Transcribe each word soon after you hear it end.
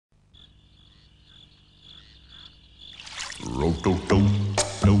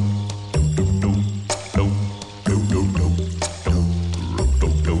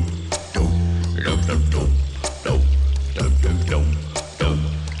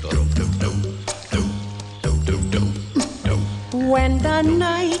When the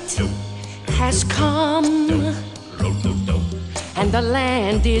night has come and the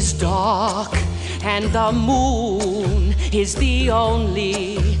land is dark and the moon is the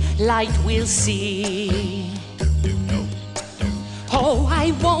only light we'll see, oh,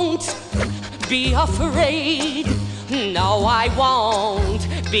 I won't be afraid. No, I won't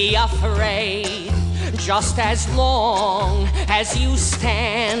be afraid. Just as long as you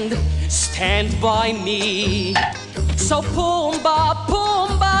stand by me. So Pumba,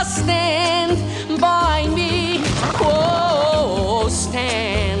 Pumba, stand by me. Oh,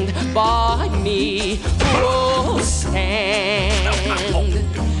 stand by me. Oh, stand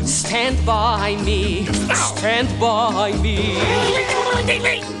by me. Stand by me.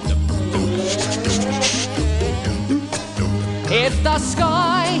 If the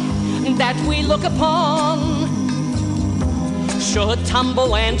sky that we look upon should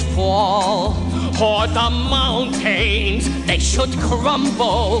tumble and fall, or the mountains, they should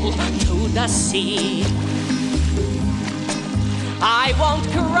crumble to the sea, I won't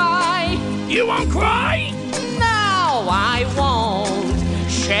cry. You won't cry? No, I won't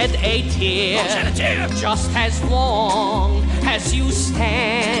shed a tear. Don't shed a tear. Just as long as you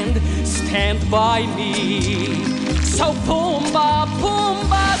stand by me. So Pumba,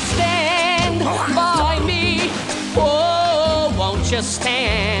 Pumba, stand by me. Oh, won't you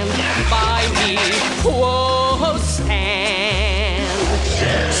stand by me? Oh, stand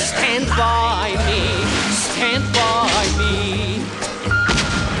by me. Stand by me.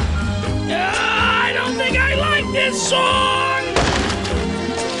 I don't think I like this song.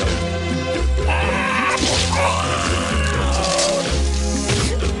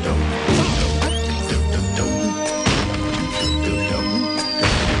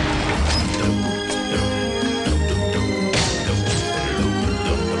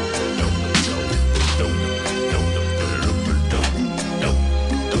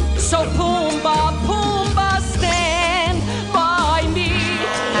 So Pumba, Pumba, stand by me.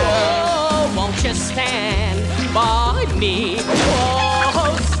 Oh, won't you stand by me?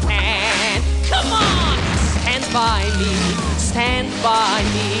 Oh, stand. Come on, stand by me. Stand by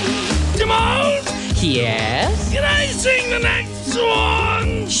me. Timon? Yes? Can I sing the next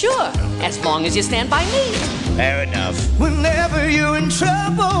song? Sure, as long as you stand by me. Fair enough. Whenever you're in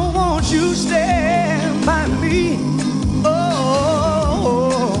trouble, won't you stand by me?